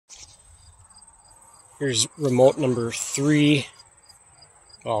Here's remote number 3.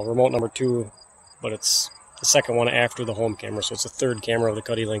 Well, remote number 2, but it's the second one after the home camera, so it's the third camera of the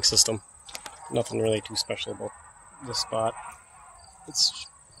Cuddelink system. Nothing really too special about this spot. It's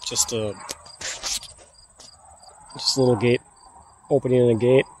just a little gate, opening in a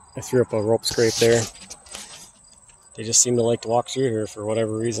gate. I threw up a rope scrape there. They just seem to like to walk through here for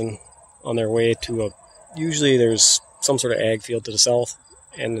whatever reason on their way to usually there's some sort of ag field to the south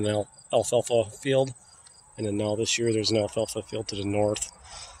and an alfalfa field. And then now this year there's an alfalfa field to the north.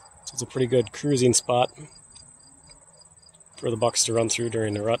 So it's a pretty good cruising spot for the bucks to run through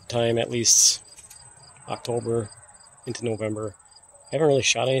during the rut time, at least October into November. I haven't really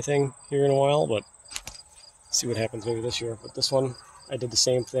shot anything here in a while, but see what happens maybe this year. But this one, I did the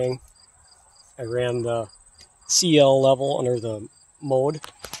same thing. I ran the CL level under the mode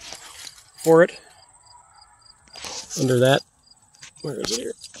for it. Under that, where is it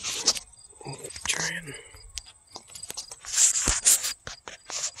here?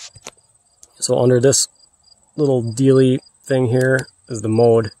 So under this little dealy thing here is the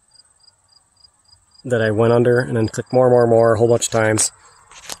mode that I went under, and then click more a whole bunch of times.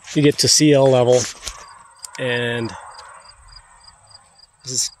 You get to CL level, and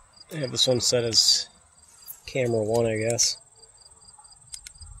I have this one set as camera 1, I guess.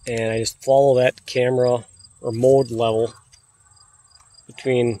 And I just follow that camera or mode level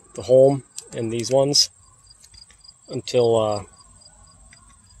between the home and these ones until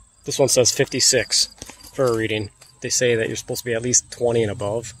this one says 56 for a reading. They say that you're supposed to be at least 20 and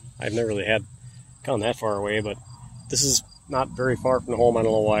above. I've never really had gone that far away, but this is not very far from the home. I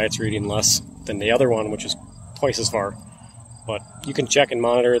don't know why it's reading less than the other one, which is twice as far. But you can check and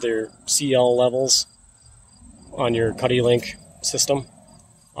monitor their CL levels on your Cuddelink system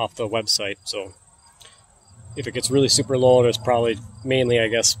off the website. So if it gets really super low, it's probably mainly, I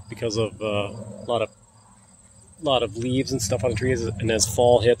guess, because of a lot of leaves and stuff on the trees, and as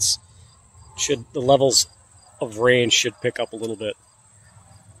fall hits, the levels of range should pick up a little bit.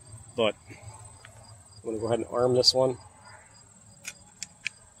 But I'm going to go ahead and arm this one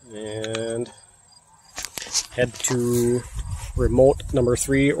and head to remote number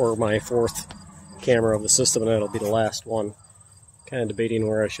 3, or my 4th camera of the system, and that'll be the last one. Kind of debating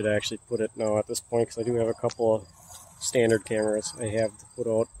where I should actually put it now at this point, because I do have a couple of standard cameras I have to put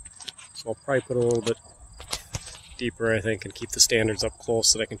out. So I'll probably put a little bit deeper, I think, and keep the standards up close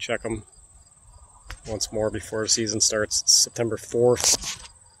so that I can check them once more before the season starts. It's September 4th.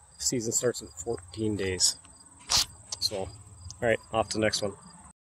 Season starts in 14 days. So, alright, off to the next one.